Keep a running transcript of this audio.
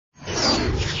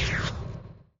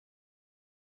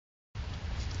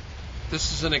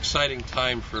This is an exciting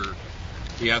time for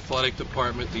the athletic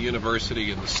department, the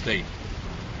university, and the state.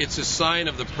 It's a sign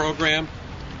of the program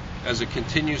as it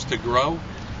continues to grow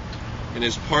and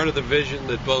is part of the vision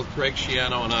that both Greg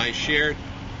Schiano and I shared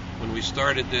when we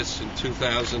started this in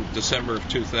December of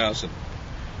 2000.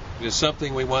 It is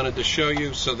something we wanted to show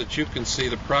you so that you can see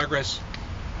the progress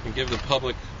and give the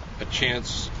public a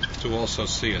chance to also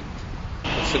see it.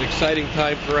 It's an exciting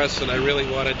time for us, and I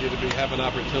really wanted you to have an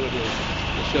opportunity to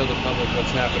show the public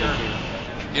what's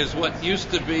happening here. Is what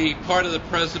used to be part of the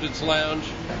President's Lounge.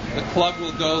 The club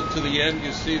will go to the end.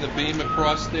 You see the beam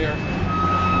across there,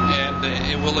 and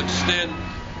it will extend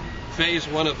phase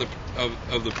one of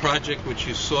the project, which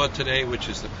you saw today, which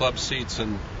is the club seats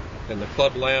and the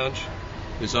club lounge,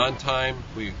 is on time.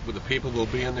 The people will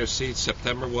be in their seats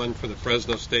September 1 for the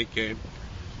Fresno State game.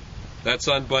 That's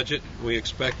on budget. We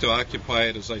expect to occupy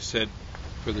it, as I said,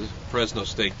 for the Fresno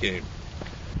State game.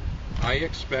 I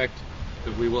expect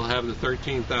that we will have the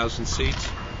 13,000 seats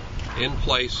in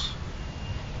place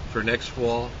for next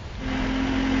fall. The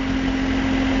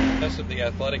rest of the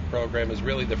athletic program is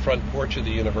really the front porch of the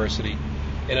university,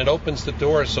 and it opens the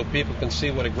doors so people can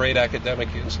see what a great academic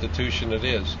institution it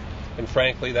is. And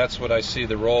frankly, that's what I see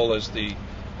the role as the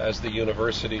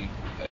university